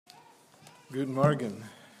Guten Morgen.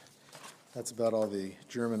 That's about all the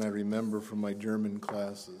German I remember from my German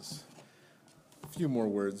classes. A few more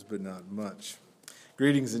words, but not much.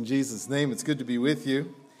 Greetings in Jesus' name. It's good to be with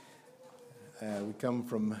you. We come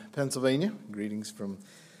from Pennsylvania. Greetings from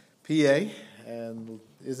PA. And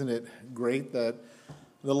isn't it great that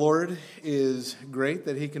the Lord is great,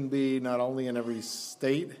 that He can be not only in every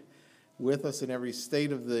state, with us in every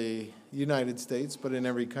state of the United States, but in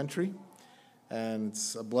every country. And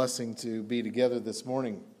it's a blessing to be together this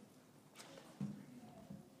morning. I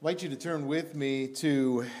invite you to turn with me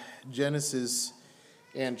to Genesis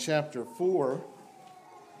and chapter 4.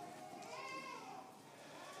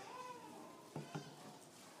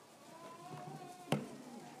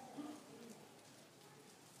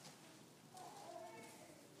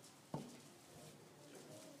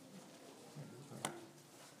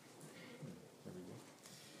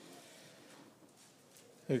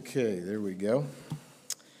 Okay, there we go.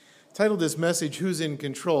 Titled this message, Who's in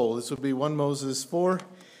Control? This would be 1 Moses 4.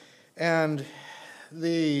 And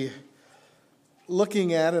I'd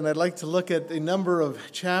like to look at a number of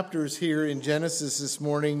chapters here in Genesis this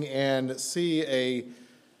morning and see a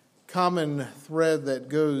common thread that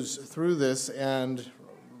goes through this and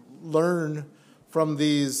learn from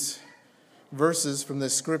these verses, from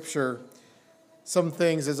this scripture, some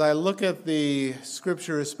things. As I look at the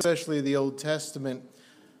scripture, especially the Old Testament,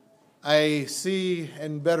 I see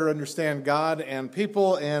and better understand God and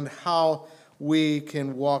people and how we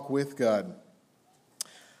can walk with God.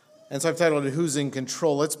 And so I've titled it, Who's in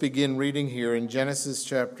Control? Let's begin reading here in Genesis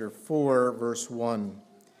chapter 4, verse 1.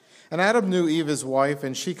 And Adam knew Eve his wife,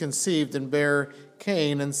 and she conceived and bare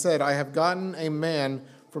Cain, and said, I have gotten a man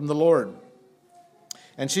from the Lord.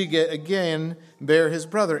 And she again bare his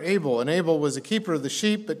brother Abel. And Abel was a keeper of the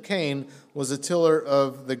sheep, but Cain was a tiller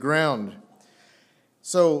of the ground.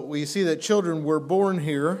 So we see that children were born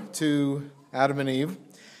here to Adam and Eve.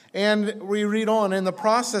 And we read on, in the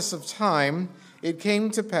process of time, it came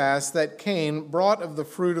to pass that Cain brought of the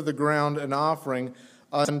fruit of the ground an offering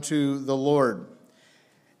unto the Lord.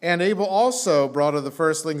 And Abel also brought of the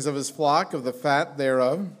firstlings of his flock, of the fat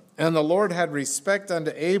thereof. And the Lord had respect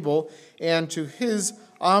unto Abel and to his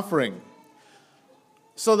offering.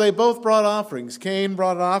 So they both brought offerings. Cain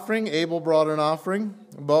brought an offering, Abel brought an offering,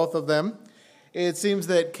 both of them. It seems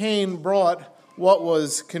that Cain brought what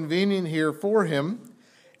was convenient here for him,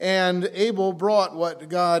 and Abel brought what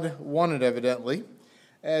God wanted, evidently.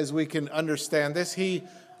 As we can understand this, he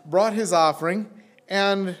brought his offering,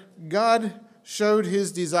 and God showed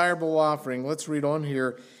his desirable offering. Let's read on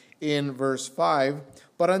here in verse 5.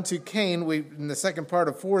 But unto Cain, in the second part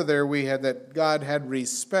of 4 there, we had that God had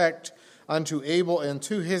respect unto Abel and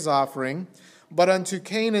to his offering. But unto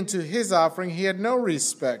Cain and to his offering he had no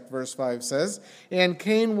respect, verse 5 says. And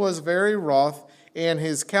Cain was very wroth, and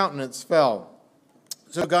his countenance fell.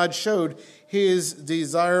 So God showed his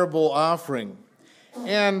desirable offering.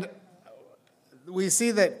 And we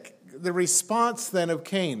see that the response then of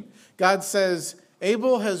Cain. God says,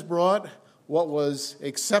 Abel has brought what was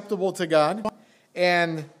acceptable to God,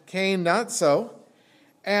 and Cain not so.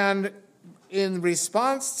 And in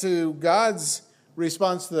response to God's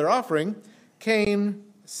response to their offering, Cain,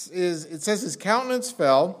 it says his countenance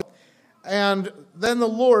fell, and then the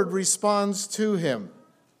Lord responds to him.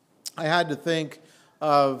 I had to think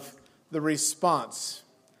of the response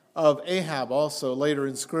of Ahab also later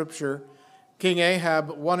in Scripture. King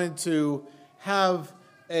Ahab wanted to have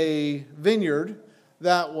a vineyard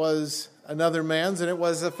that was another man's, and it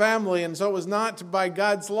was a family, and so it was not, by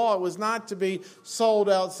God's law, it was not to be sold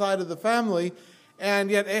outside of the family,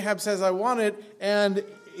 and yet Ahab says, I want it, and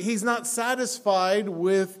he's not satisfied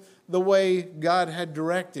with the way God had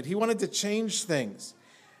directed. He wanted to change things.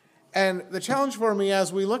 And the challenge for me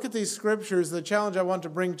as we look at these scriptures, the challenge I want to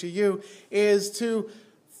bring to you is to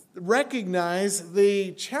recognize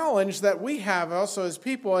the challenge that we have also as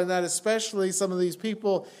people, and that especially some of these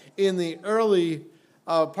people in the early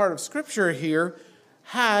part of Scripture here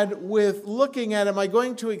had with looking at, am I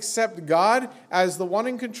going to accept God as the one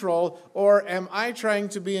in control, or am I trying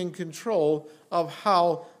to be in control of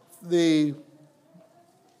how the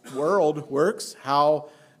world works, how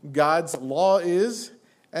God's law is?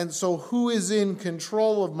 And so who is in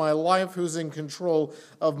control of my life? Who's in control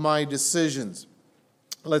of my decisions?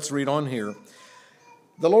 Let's read on here.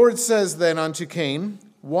 The Lord says then unto Cain,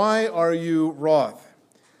 Why are you wroth?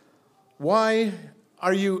 Why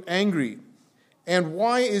are you angry? And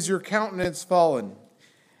why is your countenance fallen?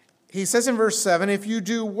 He says in verse 7, If you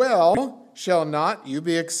do well, shall not you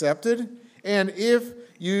be accepted? And if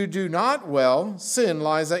you do not well, sin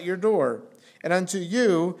lies at your door. And unto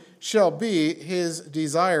you shall be his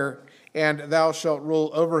desire, and thou shalt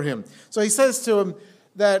rule over him. So he says to him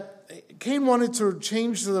that Cain wanted to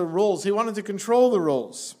change the rules. He wanted to control the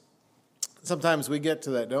rules. Sometimes we get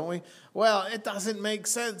to that, don't we? Well, it doesn't make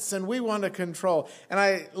sense, and we want to control. And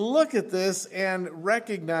I look at this and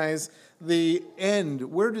recognize the end.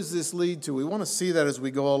 Where does this lead to? We want to see that as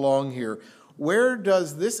we go along here. Where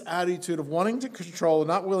does this attitude of wanting to control,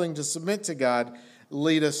 not willing to submit to God,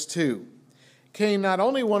 lead us to? Cain not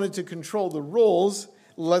only wanted to control the rules,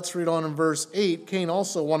 let's read on in verse 8, Cain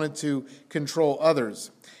also wanted to control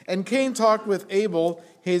others. And Cain talked with Abel,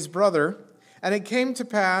 his brother, and it came to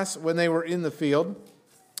pass when they were in the field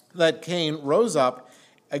that Cain rose up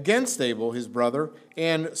against Abel, his brother,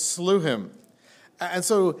 and slew him. And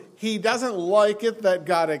so he doesn't like it that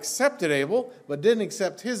God accepted Abel, but didn't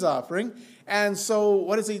accept his offering. And so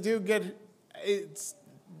what does he do? It's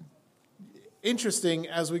interesting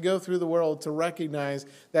as we go through the world to recognize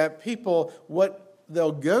that people, what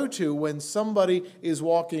they'll go to when somebody is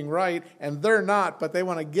walking right and they're not, but they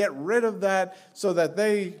want to get rid of that so that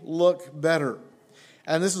they look better.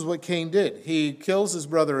 And this is what Cain did. He kills his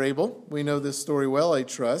brother Abel. We know this story well, I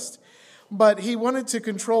trust. But he wanted to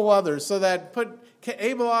control others so that put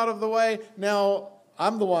Abel out of the way. Now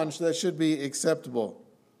I'm the one that should be acceptable.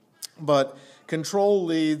 But control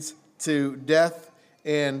leads to death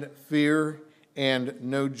and fear and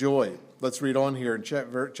no joy. Let's read on here in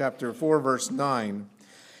chapter 4, verse 9.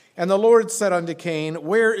 And the Lord said unto Cain,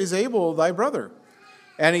 Where is Abel thy brother?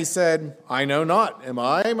 And he said, I know not. Am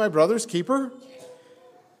I my brother's keeper?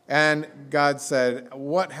 And God said,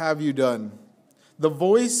 What have you done? The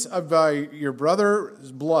voice of your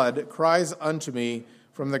brother's blood cries unto me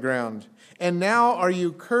from the ground. And now are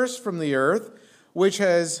you cursed from the earth, which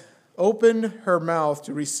has opened her mouth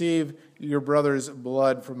to receive your brother's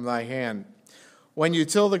blood from thy hand. When you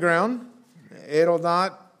till the ground, it'll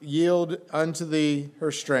not yield unto thee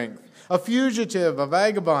her strength. A fugitive, a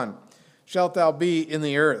vagabond, shalt thou be in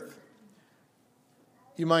the earth.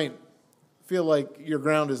 You might feel like your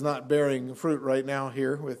ground is not bearing fruit right now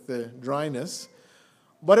here with the dryness.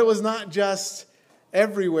 But it was not just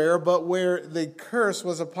everywhere, but where the curse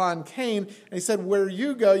was upon Cain. And he said, where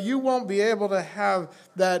you go, you won't be able to have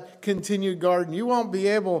that continued garden. You won't be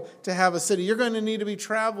able to have a city. You're going to need to be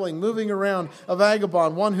traveling, moving around, a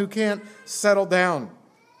vagabond, one who can't settle down.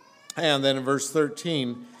 And then in verse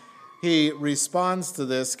 13, he responds to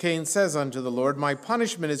this. Cain says unto the Lord, My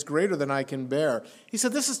punishment is greater than I can bear. He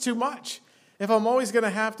said, this is too much. If I'm always going to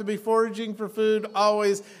have to be foraging for food,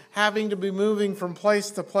 always having to be moving from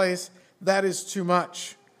place to place, that is too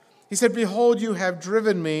much. He said, Behold, you have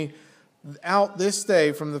driven me out this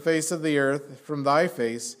day from the face of the earth, from thy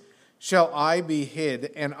face shall I be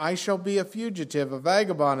hid, and I shall be a fugitive, a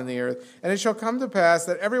vagabond in the earth. And it shall come to pass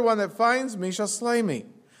that everyone that finds me shall slay me.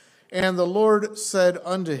 And the Lord said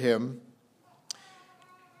unto him,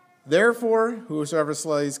 Therefore, whosoever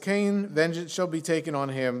slays Cain, vengeance shall be taken on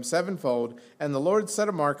him sevenfold. And the Lord set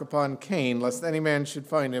a mark upon Cain, lest any man should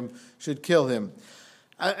find him, should kill him.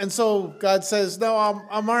 And so God says, no,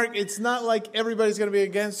 I'll mark. It's not like everybody's going to be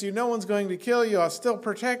against you. No one's going to kill you. I'll still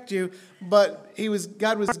protect you. But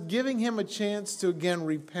God was giving him a chance to again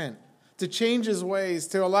repent, to change his ways,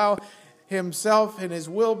 to allow himself and his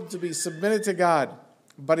will to be submitted to God.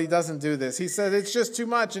 But he doesn't do this. He said it's just too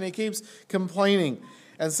much, and he keeps complaining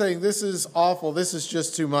and saying, this is awful, this is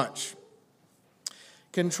just too much.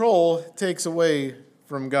 Control takes away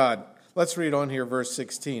from God. Let's read on here, verse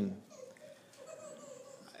 16.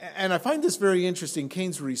 And I find this very interesting,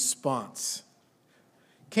 Cain's response.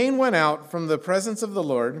 Cain went out from the presence of the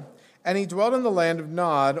Lord, and he dwelt in the land of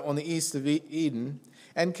Nod on the east of Eden.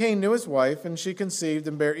 And Cain knew his wife, and she conceived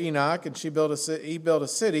and bare Enoch, and he built a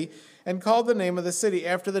city, and called the name of the city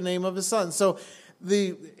after the name of his son. So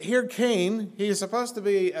here Cain, he is supposed to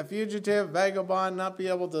be a fugitive, vagabond, not be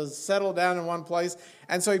able to settle down in one place.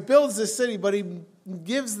 And so he builds this city, but he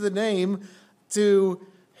gives the name to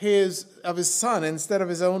his son instead of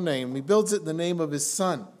his own name. He builds it in the name of his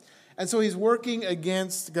son. And so he's working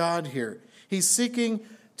against God here. He's seeking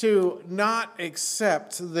to not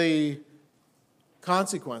accept the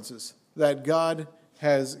consequences that God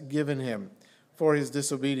has given him for his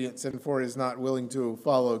disobedience and for his not willing to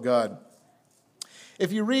follow God.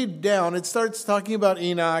 If you read down, it starts talking about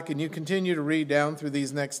Enoch, and you continue to read down through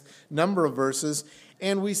these next number of verses,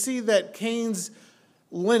 and we see that Cain's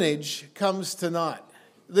lineage comes to naught.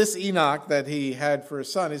 This Enoch that he had for a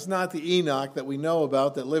son is not the Enoch that we know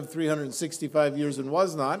about that lived 365 years and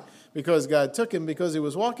was not, because God took him because he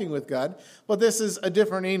was walking with God, but this is a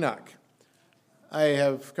different Enoch. I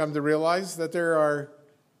have come to realize that there are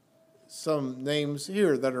some names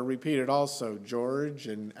here that are repeated also, George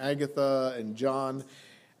and Agatha and John.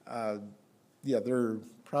 There are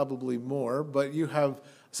probably more, but you have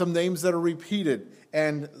some names that are repeated,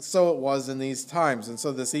 and so it was in these times. And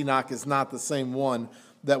so this Enoch is not the same one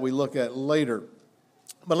that we look at later.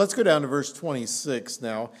 But let's go down to verse 26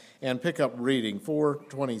 now and pick up reading.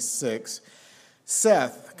 4:26.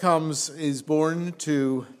 Seth is born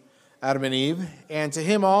to Adam and Eve, and to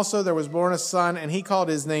him also there was born a son, and he called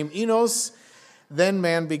his name Enos. Then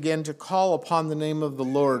man began to call upon the name of the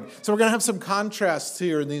Lord. So we're going to have some contrasts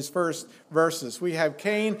here in these first verses. We have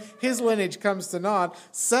Cain, his lineage comes to naught.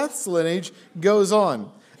 Seth's lineage goes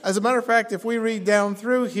on. As a matter of fact, if we read down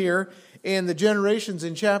through here in the generations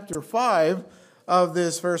in chapter 5 of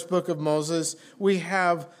this first book of Moses, we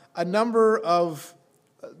have a number of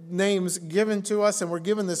names given to us, and we're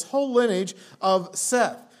given this whole lineage of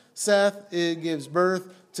Seth. Seth gives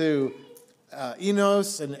birth to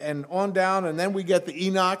Enos and on down, and then we get the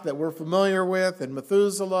Enoch that we're familiar with, and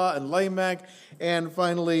Methuselah and Lamech, and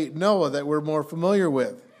finally Noah that we're more familiar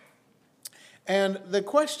with. And the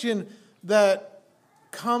question that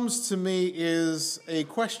comes to me is a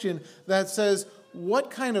question that says,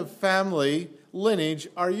 what kind of family lineage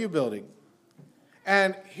are you building?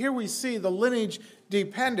 And here we see the lineage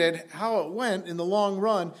depended, how it went in the long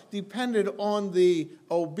run, depended on the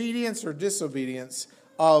obedience or disobedience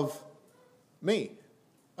of me,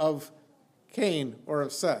 of Cain or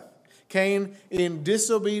of Seth. Cain in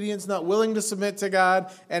disobedience, not willing to submit to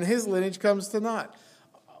God, and his lineage comes to naught.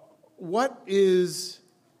 What is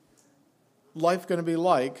life going to be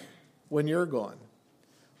like when you're gone?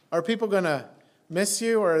 Are people going to miss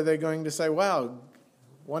you, or are they going to say, wow,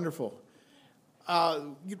 wonderful?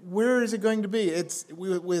 Where is it going to be? It's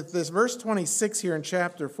with this verse 26 here in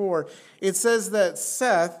chapter 4, it says that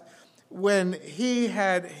Seth, when he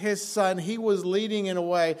had his son, he was leading in a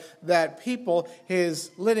way that people,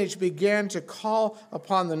 his lineage, began to call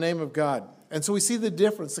upon the name of God. And so we see the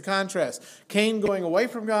difference, the contrast. Cain going away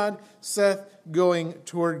from God, Seth going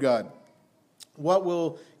toward God. What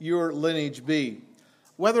will your lineage be?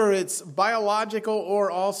 Whether it's biological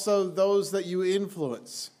or also those that you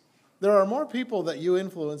influence. There are more people that you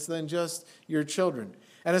influence than just your children.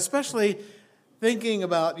 And especially thinking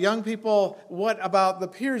about young people, what about the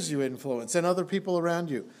peers you influence and other people around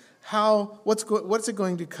you? What's it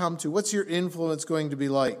going to come to? What's your influence going to be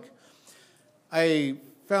like? I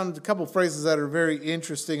found a couple phrases that are very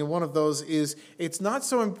interesting, and one of those is, it's not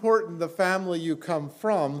so important the family you come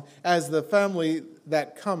from as the family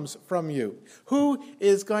that comes from you. Who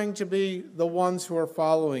is going to be the ones who are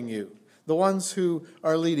following you? The ones who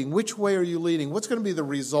are leading. Which way are you leading? What's going to be the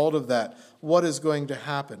result of that? What is going to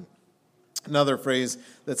happen? Another phrase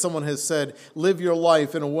that someone has said, live your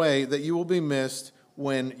life in a way that you will be missed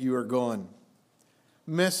when you are gone.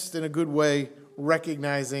 Missed in a good way,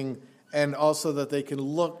 recognizing, and also that they can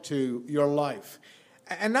look to your life.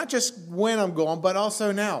 And not just when I'm gone, but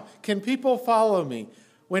also now. Can people follow me?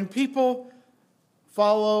 When people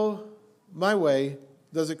follow my way,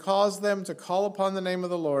 does it cause them to call upon the name of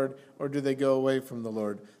the Lord, or do they go away from the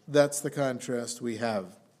Lord? That's the contrast we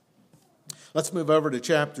have. Let's move over to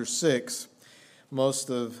chapter 6. Most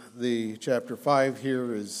of the chapter 5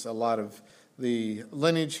 here is a lot of the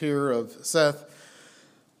lineage here of Seth.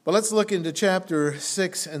 But let's look into chapter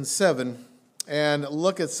 6 and 7 and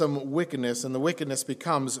look at some wickedness, and the wickedness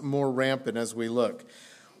becomes more rampant as we look.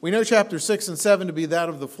 We know chapter 6 and 7 to be that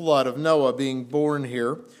of the flood, of Noah being born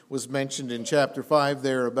here. Was mentioned in chapter 5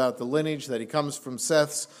 there about the lineage, that he comes from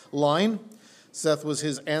Seth's line. Seth was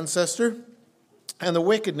his ancestor, and the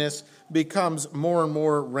wickedness becomes more and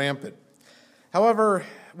more rampant. However,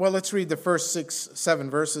 let's read the first 7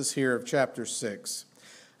 verses here of chapter 6.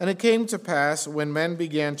 And it came to pass, when men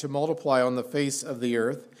began to multiply on the face of the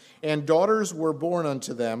earth, and daughters were born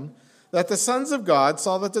unto them, that the sons of God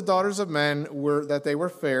saw that the daughters of men that they were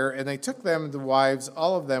fair, and they took them to wives,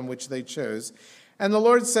 all of them which they chose. And the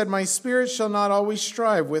Lord said, my spirit shall not always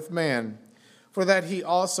strive with man, for that he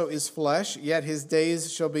also is flesh, yet his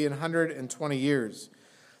days shall be 120 years.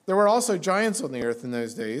 There were also giants on the earth in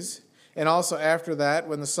those days, and also after that,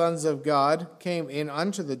 when the sons of God came in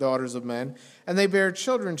unto the daughters of men, and they bare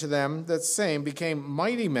children to them, that same became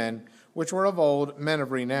mighty men, which were of old, men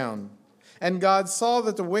of renown. And God saw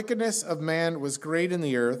that the wickedness of man was great in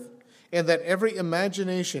the earth, and that every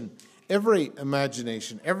imagination,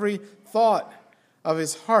 every thought of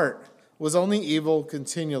his heart was only evil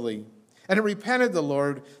continually. And it repented the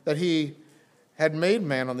Lord that he had made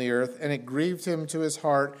man on the earth, and it grieved him to his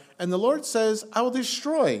heart. And the Lord says, I will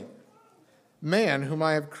destroy man whom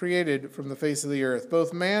I have created from the face of the earth,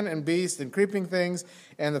 both man and beast and creeping things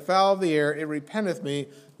and the fowl of the air. It repenteth me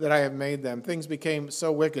that I have made them. Things became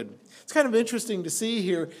so wicked. It's kind of interesting to see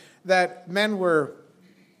here that men were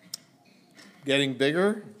getting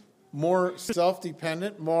bigger, more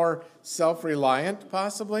self-dependent, more self-reliant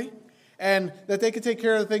possibly, and that they could take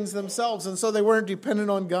care of things themselves, and so they weren't dependent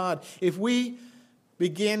on God. If we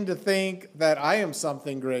begin to think that I am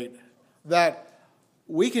something great, that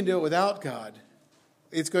we can do it without God,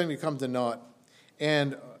 it's going to come to naught,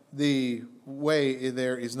 and the way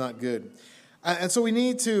there is not good. And so we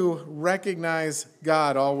need to recognize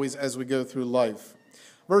God always as we go through life.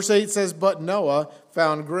 Verse 8 says, "But Noah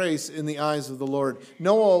found grace in the eyes of the Lord."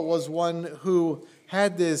 Noah was one who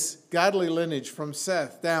had this godly lineage from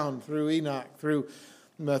Seth down through Enoch, through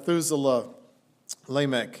Methuselah,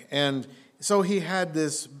 Lamech. And so he had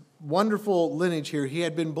this wonderful lineage here. He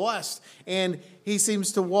had been blessed, and he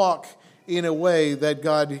seems to walk in a way that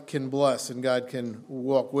God can bless and God can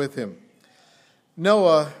walk with him.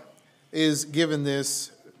 Noah is given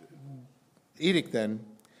this edict then,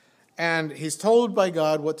 and he's told by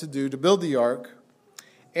God what to do to build the ark.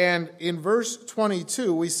 And in verse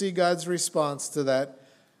 22, we see God's response to that.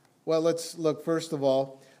 Well, let's look first of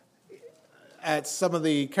all at some of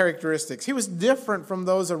the characteristics. He was different from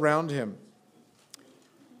those around him.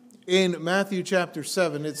 In Matthew chapter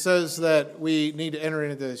 7, it says that we need to enter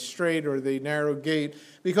into the straight or the narrow gate,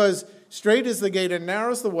 because straight is the gate and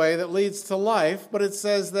narrow is the way that leads to life, but it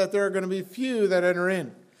says that there are going to be few that enter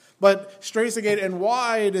in. But straight is the gate and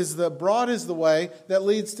broad is the way that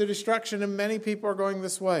leads to destruction, and many people are going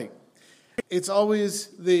this way. It's always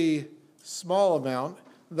the small amount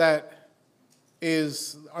that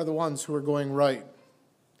are the ones who are going right.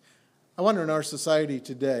 I wonder in our society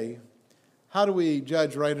today, how do we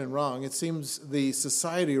judge right and wrong? It seems the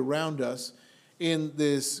society around us in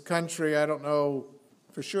this country, I don't know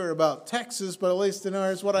for sure about Texas, but at least in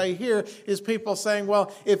ours, what I hear is people saying,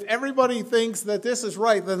 well, if everybody thinks that this is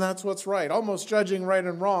right, then that's what's right, almost judging right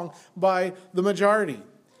and wrong by the majority.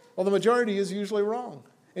 Well, the majority is usually wrong.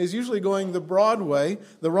 It is usually going the broad way,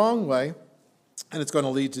 the wrong way, and it's going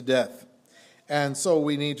to lead to death. And so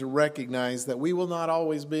we need to recognize that we will not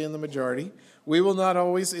always be in the majority. We will not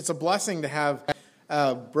always, it's a blessing to have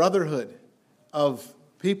a brotherhood of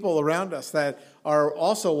people around us that are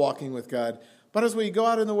also walking with God. But as we go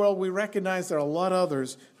out in the world, we recognize there are a lot of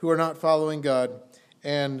others who are not following God,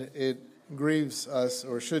 and it grieves us,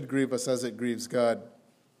 or should grieve us as it grieves God.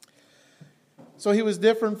 So he was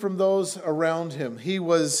different from those around him. He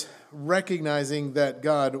was recognizing that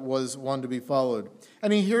God was one to be followed.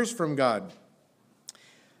 And he hears from God.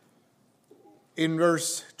 In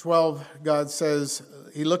verse 12, God says,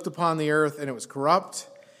 he looked upon the earth and it was corrupt.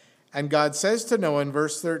 And God says to Noah in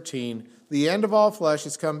verse 13, "The end of all flesh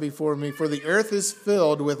has come before me, for the earth is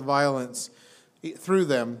filled with violence through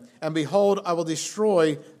them. And behold, I will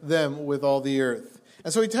destroy them with all the earth."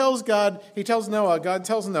 And so God tells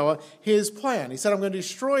Noah his plan. He said, I'm going to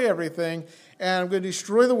destroy everything, and I'm going to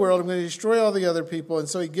destroy the world. I'm going to destroy all the other people. And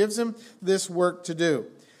so he gives him this work to do.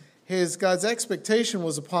 God's expectation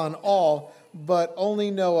was upon all, but only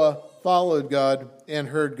Noah followed God and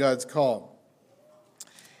heard God's call.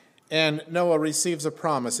 And Noah receives a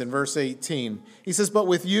promise in verse 18. He says, "But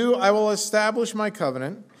with you I will establish my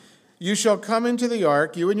covenant. You shall come into the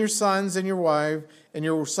ark, you and your sons and your wife and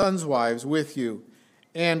your sons' wives with you,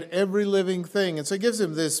 and every living thing." And so he gives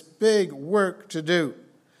him this big work to do.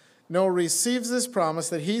 Noah receives this promise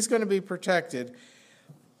that he's going to be protected.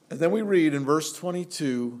 And then we read in verse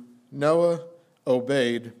 22, Noah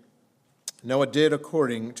obeyed. Noah did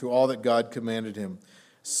according to all that God commanded him.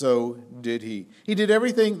 So did he. He did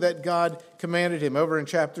everything that God commanded him. Over in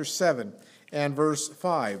chapter 7 and verse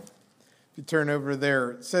 5. If you turn over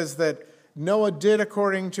there, it says that Noah did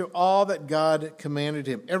according to all that God commanded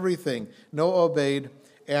him. Everything. Noah obeyed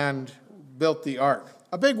and built the ark.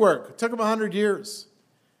 A big work. It took him 100 years.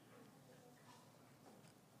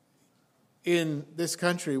 In this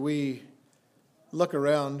country, we look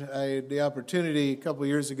around. I had the opportunity a couple of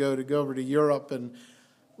years ago to go over to Europe, and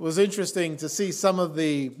it was interesting to see some of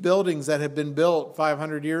the buildings that had been built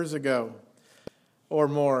 500 years ago or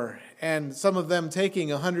more, and some of them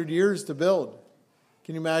taking 100 years to build.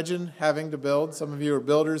 Can you imagine having to build? Some of you are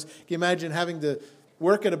builders. Can you imagine having to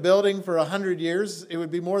work at a building for 100 years? It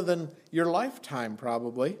would be more than your lifetime,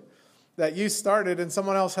 probably, that you started and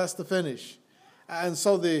someone else has to finish. And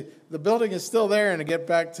so the building is still there, and to get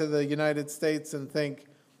back to the United States and think,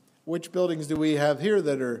 which buildings do we have here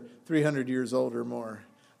that are 300 years old or more?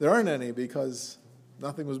 There aren't any, because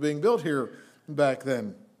nothing was being built here back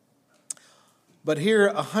then. But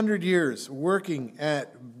here, 100 years working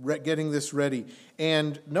at getting this ready.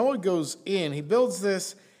 And Noah goes in, he builds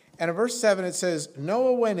this, and in verse 7 it says,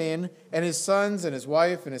 "Noah went in, and his sons and his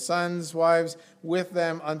wife and his sons' wives with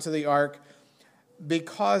them unto the ark."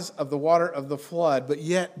 because of the water of the flood, but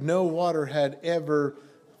yet no water had ever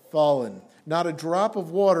fallen. Not a drop of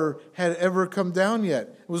water had ever come down yet.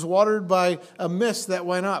 It was watered by a mist that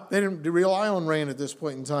went up. They didn't rely on rain at this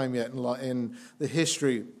point in time yet in the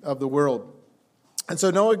history of the world. And so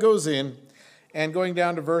Noah goes in, and going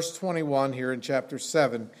down to verse 21 here in chapter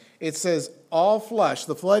 7, it says, all flesh,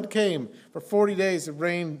 the flood came for 40 days of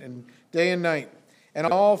rain and day and night, and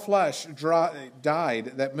all flesh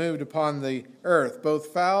died that moved upon the earth, both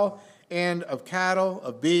fowl and of cattle,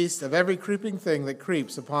 of beasts, of every creeping thing that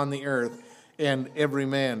creeps upon the earth, and every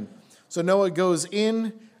man. So Noah goes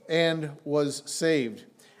in and was saved.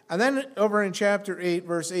 And then over in chapter 8,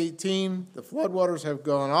 verse 18, the floodwaters have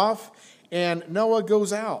gone off, and Noah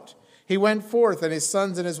goes out. He went forth, and his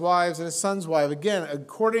sons and his wives and his son's wife. Again,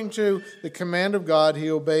 according to the command of God,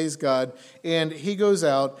 he obeys God, and he goes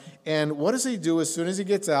out. And what does he do as soon as he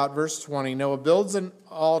gets out? Verse 20, Noah builds an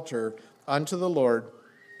altar unto the Lord,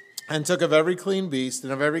 and took of every clean beast,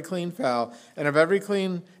 and of every clean fowl, and of every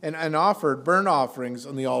clean, and offered burnt offerings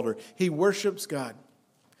on the altar. He worships God.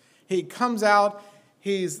 He comes out.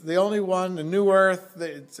 He's the only one, the new earth.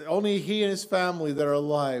 It's only he and his family that are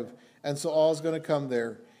alive. And so all's going to come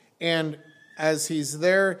there. And as he's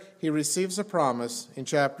there, he receives a promise. In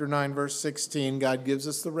chapter 9, verse 16, God gives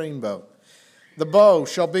us the rainbow. The bow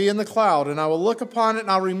shall be in the cloud, and I will look upon it,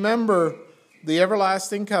 and I'll remember the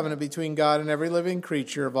everlasting covenant between God and every living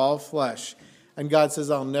creature of all flesh. And God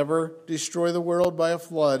says, I'll never destroy the world by a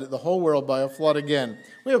flood, the whole world by a flood again.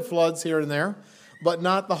 We have floods here and there, but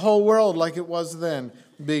not the whole world like it was then,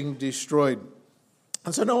 being destroyed.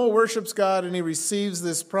 And so Noah worships God, and he receives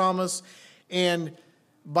this promise, and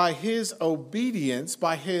by his obedience,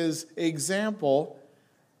 by his example,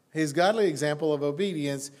 his godly example of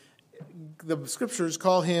obedience, the scriptures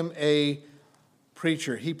call him a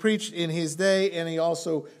preacher. He preached in his day, and he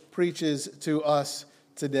also preaches to us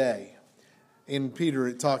today. In Peter,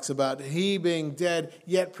 it talks about he being dead,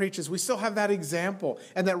 yet preaches. We still have that example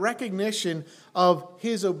and that recognition of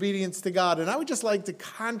his obedience to God. And I would just like to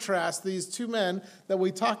contrast these two men that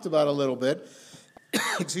we talked about a little bit,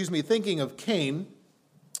 thinking of Cain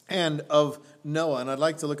and of Noah. And I'd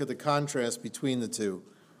like to look at the contrast between the two.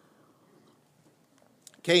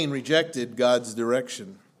 Cain rejected God's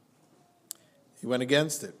direction. He went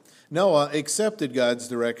against it. Noah accepted God's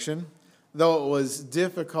direction, though it was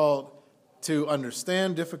difficult to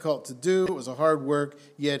understand, difficult to do. It was a hard work,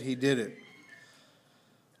 yet he did it.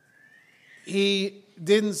 He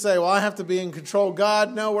didn't say, well, I have to be in control.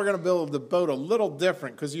 God, no, we're going to build the boat a little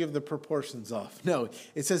different because you have the proportions off. No,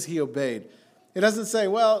 it says he obeyed. It doesn't say,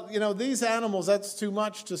 well, these animals, that's too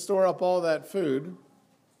much to store up all that food.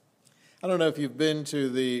 I don't know if you've been to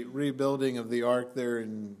the rebuilding of the ark there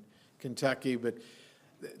in Kentucky, but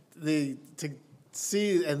to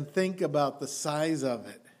see and think about the size of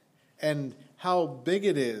it and how big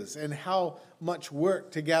it is and how much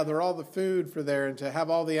work to gather all the food for there and to have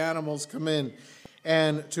all the animals come in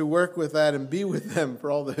and to work with that and be with them for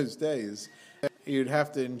all those days. You'd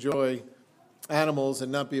have to enjoy animals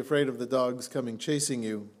and not be afraid of the dogs coming chasing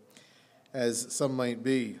you, as some might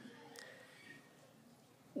be.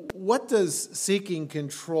 What does seeking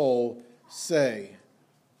control say?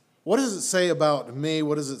 What does it say about me?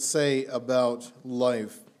 What does it say about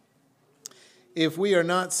life? If we are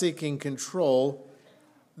not seeking control,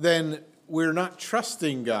 then we're not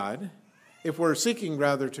trusting God. If we're seeking,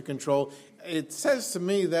 rather, to control, it says to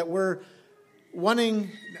me that we're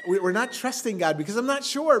not trusting God because I'm not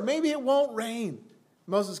sure. Maybe it won't rain,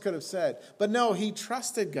 Moses could have said. But no, he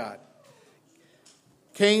trusted God.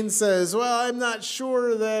 Cain says, well, I'm not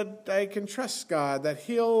sure that I can trust God, that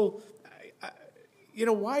he'll...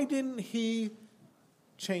 why didn't he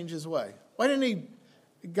change his way? Why didn't he?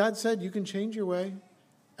 God said, you can change your way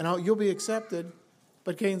and you'll be accepted.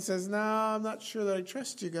 But Cain says, no, I'm not sure that I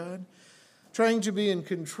trust you, God. Trying to be in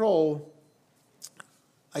control,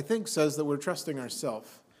 I think, says that we're trusting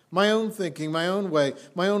ourselves. My own thinking, my own way,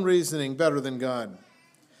 my own reasoning better than God.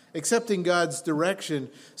 Accepting God's direction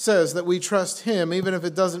says that we trust him even if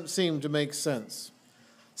it doesn't seem to make sense.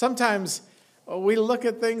 Sometimes we look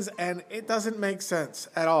at things and it doesn't make sense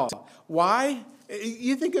at all. Why?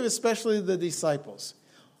 You think of especially the disciples.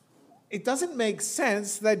 It doesn't make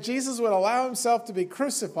sense that Jesus would allow himself to be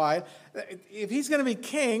crucified. If he's going to be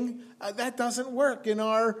king, that doesn't work in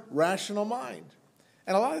our rational mind.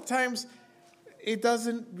 And a lot of times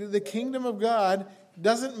the kingdom of God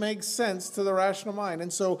doesn't make sense to the rational mind.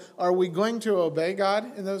 And so are we going to obey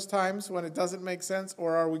God in those times when it doesn't make sense,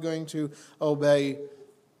 or are we going to obey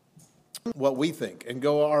what we think and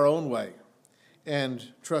go our own way and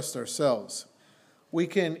trust ourselves? We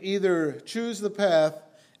can either choose the path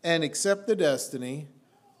and accept the destiny,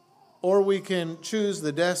 or we can choose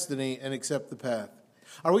the destiny and accept the path.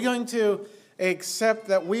 Are we going to accept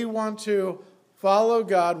that we want to follow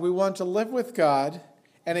God, we want to live with God,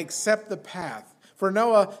 and accept the path? For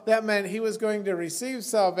Noah, that meant he was going to receive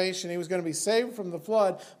salvation, he was going to be saved from the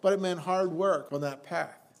flood, but it meant hard work on that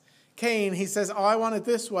path. Cain, he says, I want it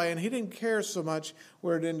this way, and he didn't care so much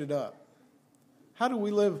where it ended up. How do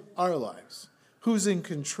we live our lives? Who's in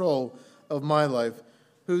control of my life?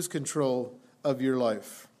 Who's control of your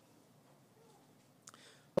life?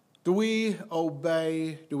 Do we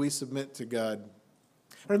obey? Do we submit to God?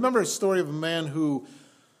 I remember a story of a man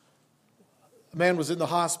was in the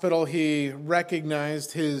hospital. He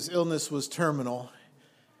recognized his illness was terminal.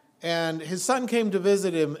 And his son came to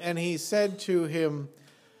visit him, and he said to him,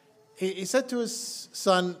 he said to his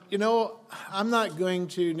son, I'm not going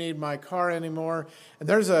to need my car anymore. And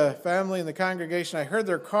there's a family in the congregation. I heard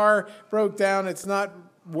their car broke down. It's not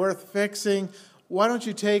worth fixing. Why don't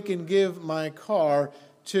you take and give my car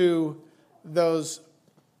to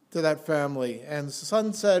that family? And the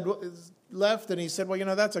son left, and he said,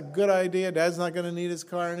 that's a good idea. Dad's not going to need his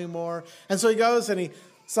car anymore. And so he goes and he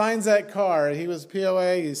signs that car. He was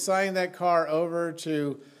POA. He signed that car over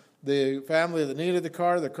to the family that needed the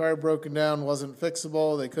car. The car broken down, wasn't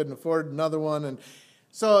fixable. They couldn't afford another one. And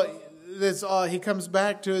so he comes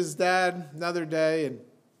back to his dad another day and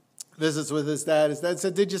visits with his dad. His dad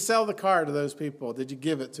said, did you sell the car to those people? Did you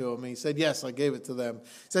give it to them? And he said, yes, I gave it to them.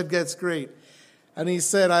 He said, that's great. And he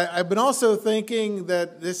said, I've been also thinking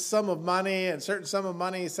that this sum of money, a certain sum of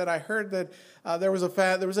money, he said, I heard that there was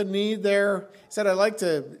a need there. He said, I'd like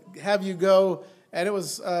to have you go. And it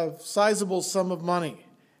was a sizable sum of money.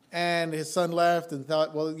 And his son laughed and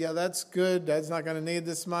thought, well, yeah, that's good. Dad's not going to need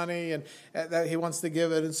this money, and that he wants to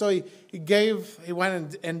give it. And so he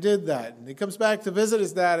went and did that. And he comes back to visit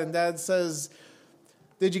his dad, and Dad says,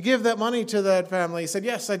 did you give that money to that family? He said,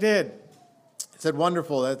 yes, I did. He said,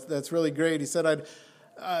 wonderful. That's really great. He said,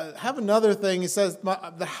 I'd have another thing. He says,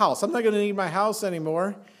 the house. I'm not going to need my house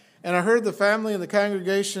anymore. And I heard the family and the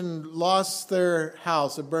congregation lost their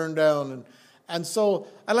house. It burned down, and so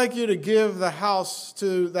I'd like you to give the house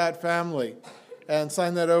to that family and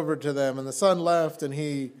sign that over to them. And the son left, and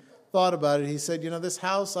he thought about it. He said, this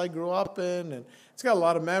house I grew up in, and it's got a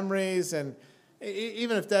lot of memories. And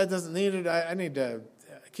even if Dad doesn't need it, I need to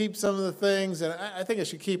keep some of the things. And I think I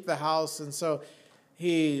should keep the house. And so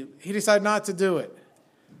he decided not to do it.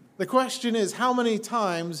 The question is, how many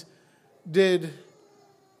times did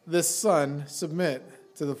this son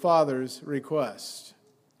submit to the father's request?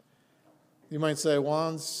 You might say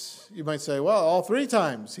once. You might say, well, all 3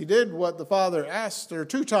 times he did what the father asked, or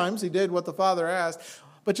 2 times he did what the father asked.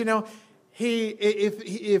 But if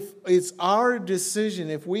it's our decision,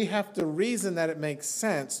 if we have to reason that it makes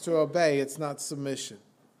sense to obey, it's not submission.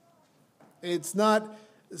 It's not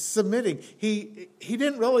submitting. He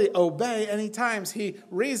didn't really obey any times. He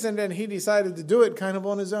reasoned and he decided to do it kind of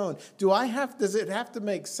on his own. Does it have to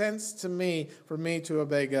make sense to me for me to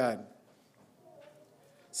obey God?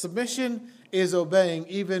 Submission is obeying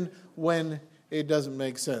even when it doesn't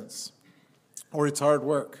make sense or it's hard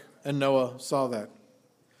work. And Noah saw that.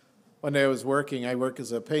 One day I work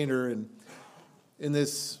as a painter, and in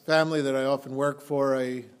this family that I often work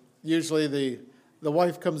for, usually the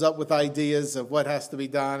wife comes up with ideas of what has to be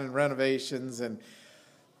done and renovations, and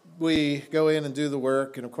we go in and do the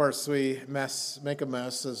work, and of course we make a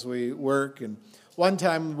mess as we work. And one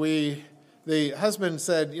time the husband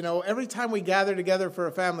said, every time we gather together for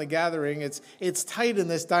a family gathering, it's tight in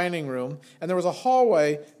this dining room. And there was a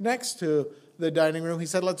hallway next to the dining room. He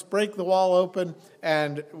said, let's break the wall open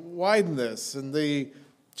and widen this. And the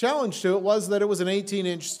challenge to it was that it was an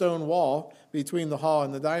 18-inch stone wall between the hall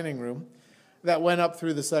and the dining room that went up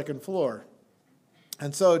through the 2nd floor.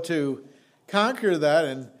 And so to conquer that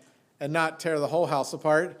and not tear the whole house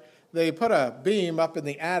apart, they put a beam up in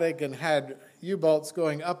the attic and had U-bolts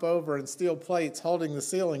going up over and steel plates holding the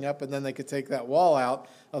ceiling up, and then they could take that wall out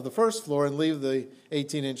of the 1st floor and leave the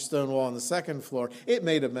 18-inch stone wall on the 2nd floor. It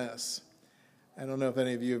made a mess. I don't know if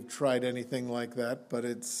any of you have tried anything like that, but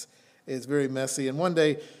it's very messy. And one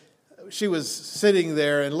day, she was sitting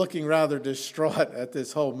there and looking rather distraught at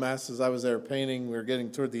this whole mess as I was there painting. We were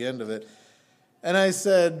getting toward the end of it. And I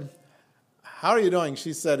said, how are you doing?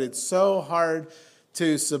 She said, it's so hard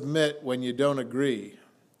to submit when you don't agree.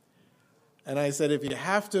 And I said, if you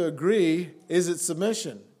have to agree, is it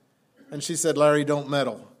submission? And she said, Larry, don't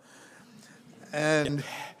meddle.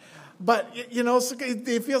 But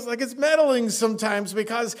it feels like it's meddling sometimes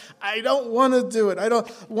because I don't want to do it. I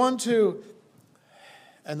don't want to.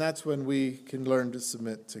 And that's when we can learn to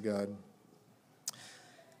submit to God.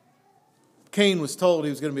 Cain was told he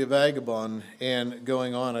was going to be a vagabond and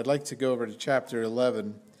going on. I'd like to go over to chapter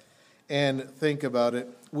 11 and think about it.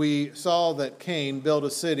 We saw that Cain built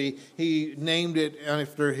a city. He named it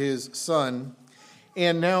after his son.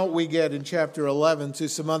 And now we get in chapter 11 to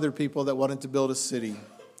some other people that wanted to build a city.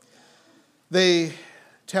 The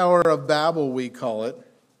Tower of Babel, we call it.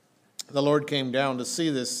 The Lord came down to see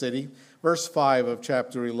this city. Verse 5 of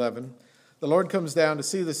chapter 11. The Lord comes down to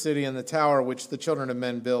see the city and the tower which the children of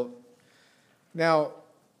men built. Now,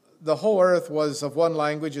 the whole earth was of one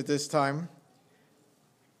language at this time.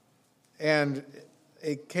 And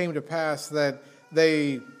it came to pass that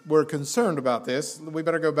they were concerned about this. We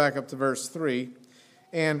better go back up to verse 3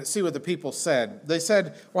 and see what the people said. They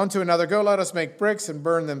said one to another, "Go, let us make bricks and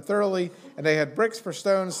burn them thoroughly." And they had bricks for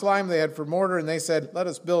stone, slime they had for mortar. And they said, "Let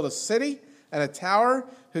us build a city and a tower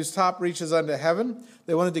whose top reaches unto heaven."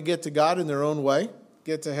 They wanted to get to God in their own way,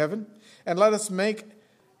 get to heaven. "And let us make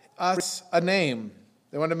us a name."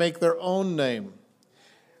 They wanted to make their own name.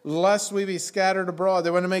 "Lest we be scattered abroad."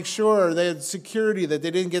 They wanted to make sure they had security, that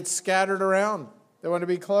they didn't get scattered around. They wanted to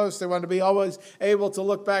be close. They wanted to be always able to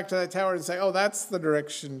look back to that tower and say, "Oh, that's the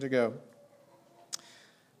direction to go."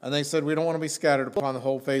 And they said, "We don't want to be scattered upon the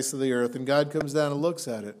whole face of the earth." And God comes down and looks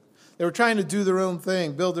at it. They were trying to do their own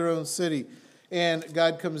thing, build their own city. And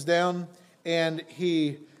God comes down and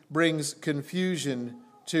he brings confusion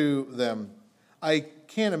to them. I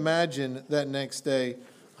can't imagine that next day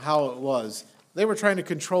how it was. They were trying to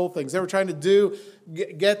control things. They were trying to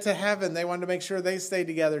get to heaven. They wanted to make sure they stayed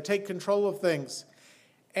together, take control of things.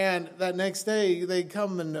 And that next day, they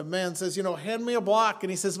come and a man says, "Hand me a block." And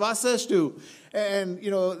he says, "Was hast du?" And,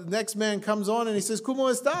 the next man comes on and he says, "Cómo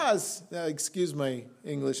estás?" Now, excuse my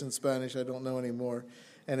English and Spanish. I don't know anymore.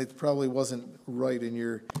 And it probably wasn't right in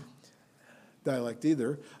your dialect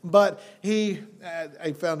either. But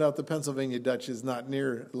I found out the Pennsylvania Dutch is not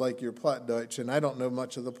near like your Platt Dutch. And I don't know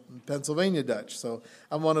much of the Pennsylvania Dutch. So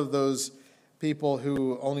I'm one of those people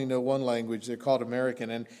who only know one language. They're called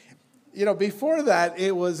American. And before that,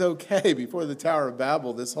 it was okay. Before the Tower of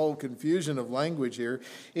Babel, this whole confusion of language here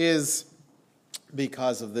is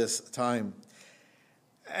because of this time.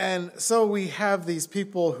 And so we have these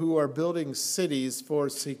people who are building cities for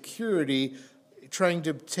security, trying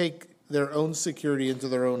to take their own security into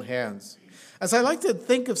their own hands. As I like to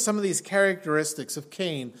think of some of these characteristics of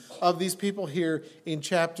Cain, of these people here in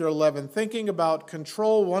chapter 11, thinking about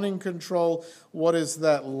control, wanting control, what is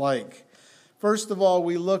that like? First of all,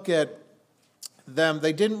 we look at them.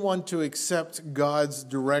 They didn't want to accept God's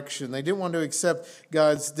direction. They didn't want to accept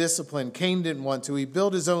God's discipline. Cain didn't want to. He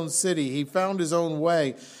built his own city. He found his own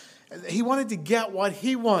way. He wanted to get what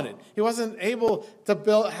he wanted. He wasn't able to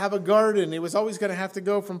have a garden. He was always going to have to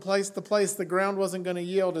go from place to place. The ground wasn't going to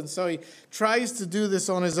yield. And so he tries to do this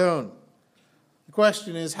on his own. The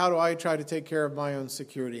question is, how do I try to take care of my own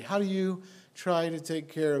security? How do you try to take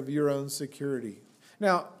care of your own security?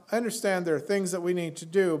 Now, I understand there are things that we need to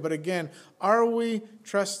do, but again, are we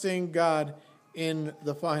trusting God in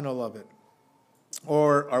the final of it?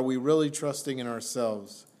 Or are we really trusting in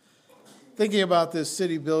ourselves? Thinking about this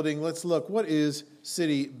city building, let's look. What is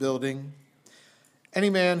city building? Any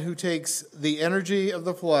man who takes the energy of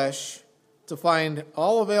the flesh to find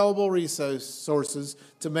all available resources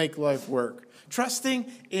to make life work.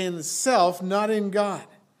 Trusting in self, not in God.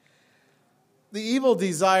 The evil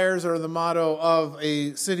desires, or the motto of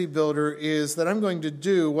a city builder, is that I'm going to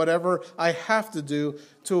do whatever I have to do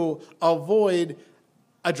to avoid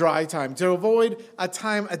a dry time, to avoid a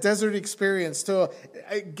desert experience, to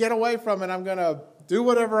get away from it. I'm going to do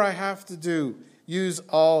whatever I have to do, use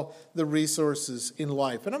all the resources in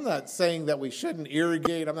life. And I'm not saying that we shouldn't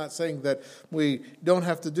irrigate. I'm not saying that we don't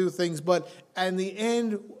have to do things. But at the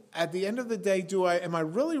end of the day, am I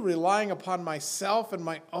really relying upon myself and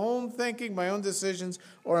my own thinking, my own decisions,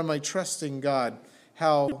 or am I trusting God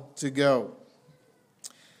how to go?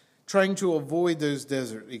 Trying to avoid those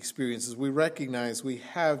desert experiences. We recognize we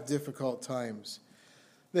have difficult times.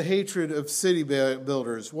 The hatred of city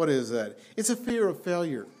builders, what is that? It's a fear of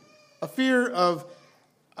failure. A fear of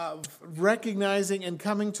recognizing and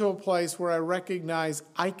coming to a place where I recognize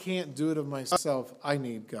I can't do it of myself. I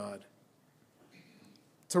need God.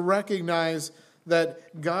 To recognize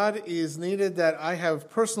that God is needed, that I have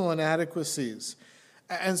personal inadequacies.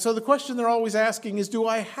 And so the question they're always asking is, do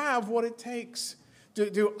I have what it takes?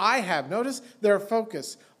 Do I have? Notice their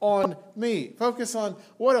focus on me. Focus on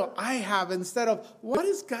what do I have instead of what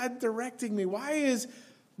is God directing me? Why is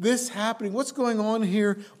this happening? What's going on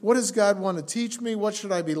here? What does God want to teach me? What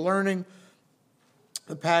should I be learning?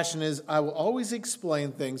 The passion is, I will always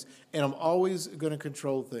explain things, and I'm always going to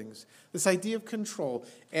control things. This idea of control.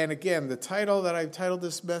 And again, the title that I've titled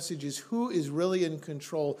this message is, who is really in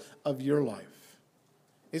control of your life?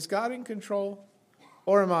 Is God in control,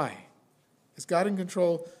 or am I? Is God in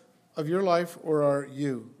control of your life, or are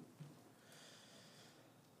you?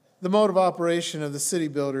 The mode of operation of the city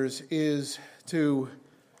builders is to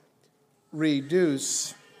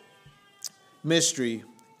reduce mystery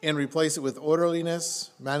and replace it with orderliness,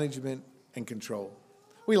 management, and control.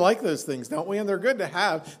 We like those things, don't we? And they're good to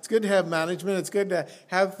have. It's good to have management. It's good to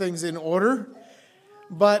have things in order.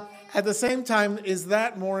 But at the same time, is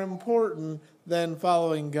that more important than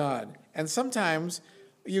following God? And sometimes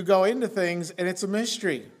you go into things and it's a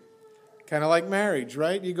mystery. Kind of like marriage,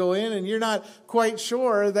 right? You go in and you're not quite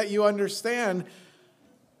sure that you understand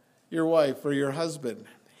your wife or your husband.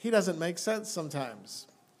 He doesn't make sense sometimes.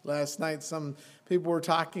 Last night, some people were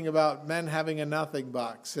talking about men having a nothing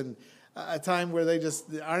box and a time where they just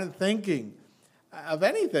aren't thinking of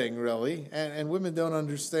anything, really. And women don't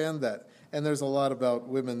understand that. And there's a lot about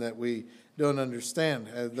women that we don't understand,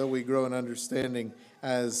 though we grow in understanding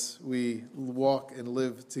as we walk and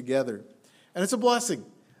live together. And it's a blessing.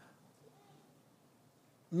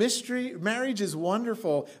 Marriage is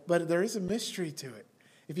wonderful, but there is a mystery to it.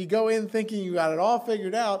 If you go in thinking you got it all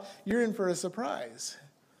figured out, you're in for a surprise.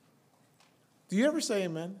 Do you ever say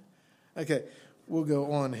amen? Okay, we'll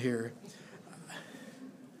go on here.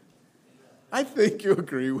 I think you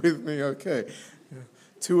agree with me. Okay.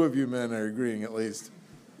 2 of you men are agreeing at least.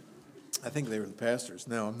 I think they were the pastors.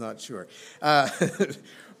 No, I'm not sure.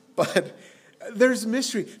 But there's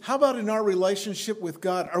mystery. How about in our relationship with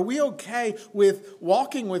God? Are we okay with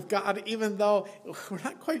walking with God even though we're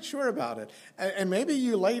not quite sure about it? And maybe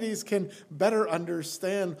you ladies can better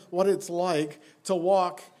understand what it's like to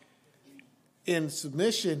walk in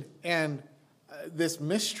submission and this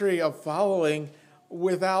mystery of following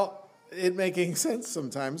without it making sense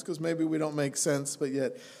sometimes, because maybe we don't make sense, but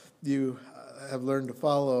yet you have learned to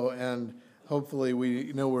follow, and hopefully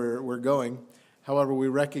we know where we're going. However, we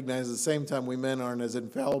recognize at the same time we men aren't as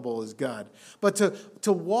infallible as God. But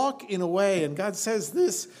to walk in a way, and God says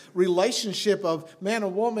this relationship of man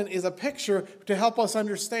and woman is a picture to help us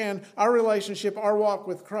understand our relationship, our walk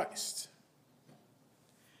with Christ.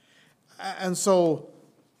 And so,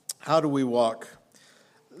 how do we walk?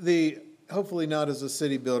 Hopefully not as a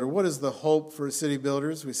city builder. What is the hope for city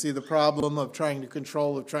builders? We see the problem of trying to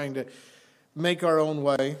control, of trying to make our own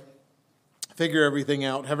way, figure everything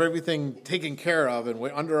out, have everything taken care of and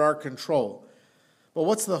under our control. But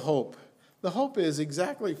what's the hope? The hope is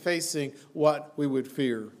exactly facing what we would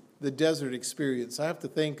fear, the desert experience. I have to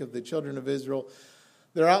think of the children of Israel.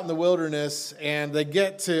 They're out in the wilderness, and they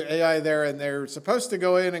get to Ai there, and they're supposed to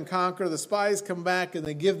go in and conquer. The spies come back, and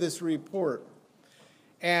they give this report.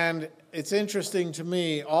 And it's interesting to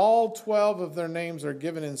me, all 12 of their names are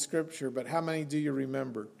given in Scripture, but how many do you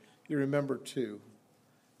remember? You remember 2.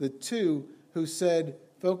 The 2 who said,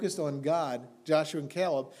 focused on God, Joshua and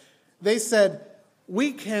Caleb, they said,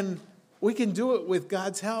 we can do it with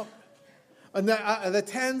God's help. And the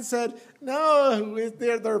 10 said, no,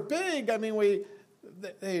 they're big. I mean,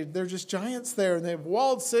 they're just giants there, and they have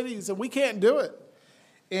walled cities, and we can't do it.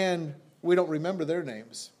 And we don't remember their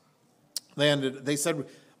names. They said,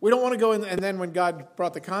 we don't want to go in. And then when God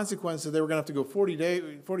brought the consequences, they were going to have to go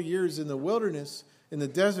 40 years in the wilderness, in the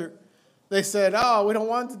desert. They said, oh, we don't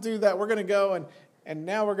want to do that. We're going to go, and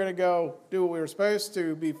now we're going to go do what we were supposed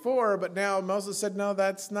to before. But now Moses said, no,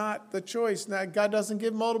 that's not the choice. Now, God doesn't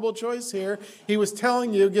give multiple choice here. He was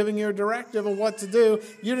telling you, giving you a directive of what to do.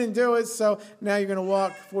 You didn't do it, so now you're going to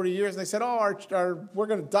walk 40 years. And they said, oh, we're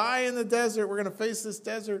going to die in the desert. We're going to face this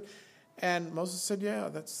desert. And Moses said, yeah,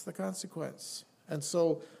 that's the consequence. And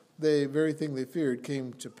so the very thing they feared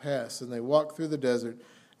came to pass. And they walked through the desert,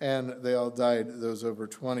 and they all died, those over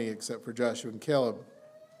 20, except for Joshua and Caleb.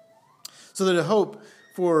 So the hope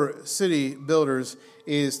for city builders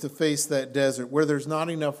is to face that desert where there's not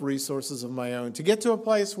enough resources of my own, to get to a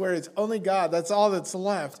place where it's only God, that's all that's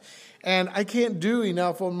left. And I can't do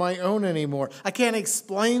enough on my own anymore. I can't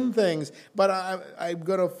explain things, but I'm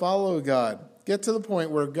going to follow God. Get to the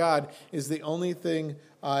point where God is the only thing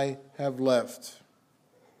I have left.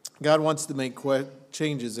 God wants to make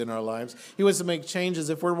changes in our lives. He wants to make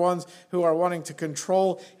changes. If we're ones who are wanting to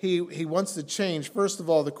control, He wants to change, first of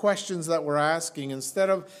all, the questions that we're asking.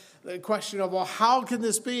 Instead of the question of, well, how can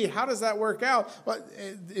this be? How does that work out? But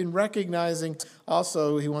in recognizing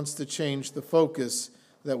also, He wants to change the focus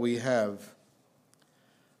that we have.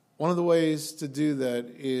 One of the ways to do that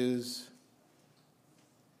is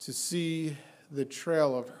to see the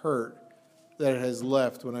trail of hurt that it has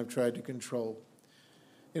left when I've tried to control.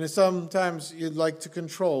 Sometimes you'd like to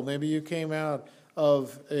control. Maybe you came out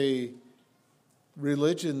of a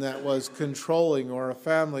religion that was controlling or a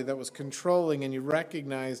family that was controlling, and you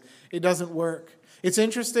recognize it doesn't work. It's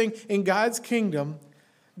interesting, in God's kingdom,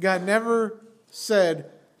 God never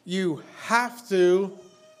said, you have to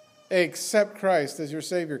accept Christ as your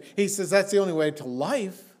Savior. He says that's the only way to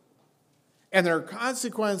life. And there are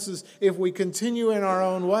consequences if we continue in our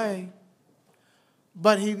own way.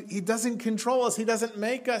 But he doesn't control us. He doesn't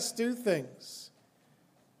make us do things.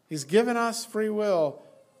 He's given us free will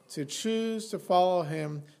to choose to follow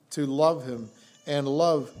him, to love him. And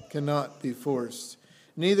love cannot be forced.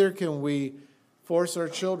 Neither can we force our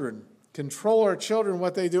children, control our children,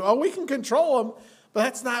 what they do. Oh, we can control them, but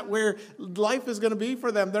that's not where life is going to be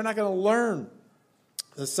for them. They're not going to learn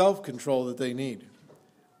the self-control that they need.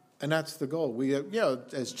 And that's the goal.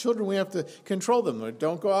 As children, we have to control them.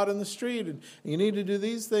 Don't go out in the street, and you need to do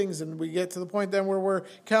these things. And we get to the point then where we're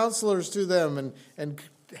counselors to them and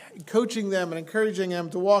coaching them and encouraging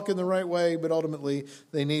them to walk in the right way. But ultimately,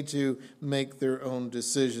 they need to make their own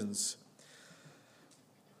decisions.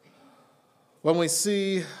 When we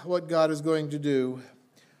see what God is going to do,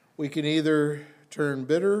 we can either turn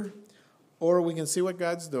bitter, or we can see what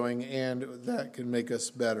God's doing, and that can make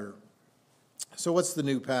us better. So what's the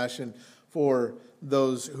new passion for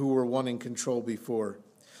those who were wanting control before?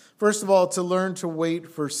 First of all, to learn to wait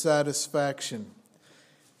for satisfaction.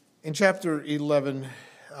 In chapter 11,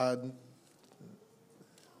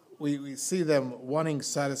 we see them wanting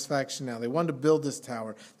satisfaction now. They wanted to build this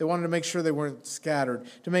tower. They wanted to make sure they weren't scattered,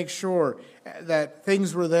 to make sure that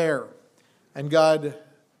things were there. And God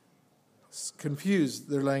confused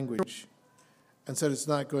their language and said it's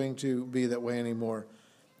not going to be that way anymore.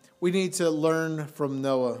 We need to learn from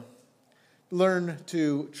Noah. Learn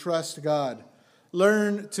to trust God.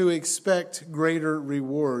 Learn to expect greater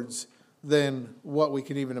rewards than what we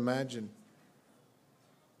can even imagine.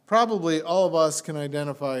 Probably all of us can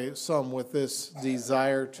identify some with this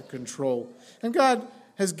desire to control. And God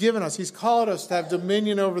has given us, he's called us to have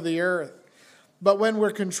dominion over the earth. But when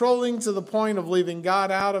we're controlling to the point of leaving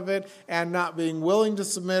God out of it and not being willing to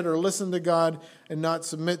submit or listen to God and not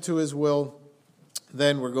submit to his will,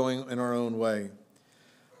 then we're going in our own way.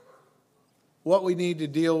 What we need to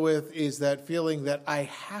deal with is that feeling that I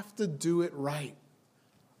have to do it right.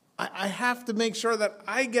 I have to make sure that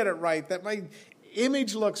I get it right, that my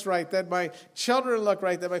image looks right, that my children look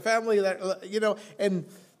right, that my family, and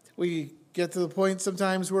we get to the point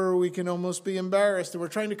sometimes where we can almost be embarrassed, and we're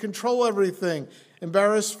trying to control everything.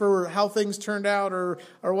 Embarrassed for how things turned out, or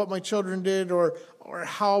what my children did, or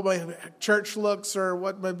how my church looks, or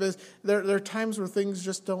what my business. There are times where things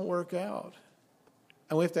just don't work out.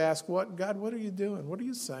 And we have to ask, God, what are you doing? What are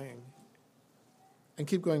you saying? And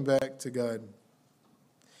keep going back to God.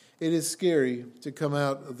 It is scary to come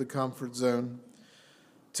out of the comfort zone,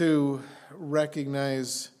 to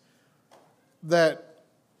recognize that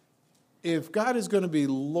if God is going to be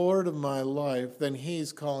Lord of my life, then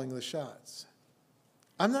he's calling the shots.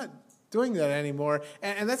 I'm not doing that anymore.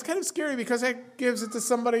 And that's kind of scary because that gives it to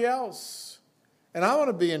somebody else. And I want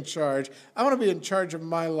to be in charge. I want to be in charge of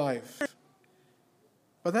my life.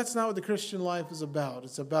 But that's not what the Christian life is about.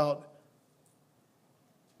 It's about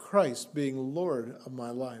Christ being Lord of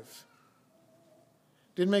my life.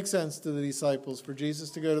 Didn't make sense to the disciples for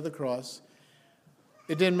Jesus to go to the cross.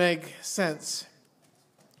 It didn't make sense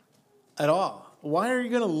at all. Why are you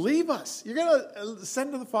going to leave us? You're going to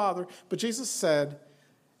send to the Father. But Jesus said,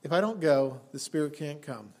 if I don't go, the Spirit can't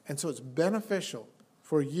come. And so it's beneficial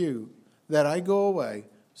for you that I go away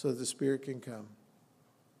so that the Spirit can come.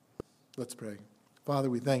 Let's pray. Father,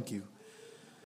 we thank you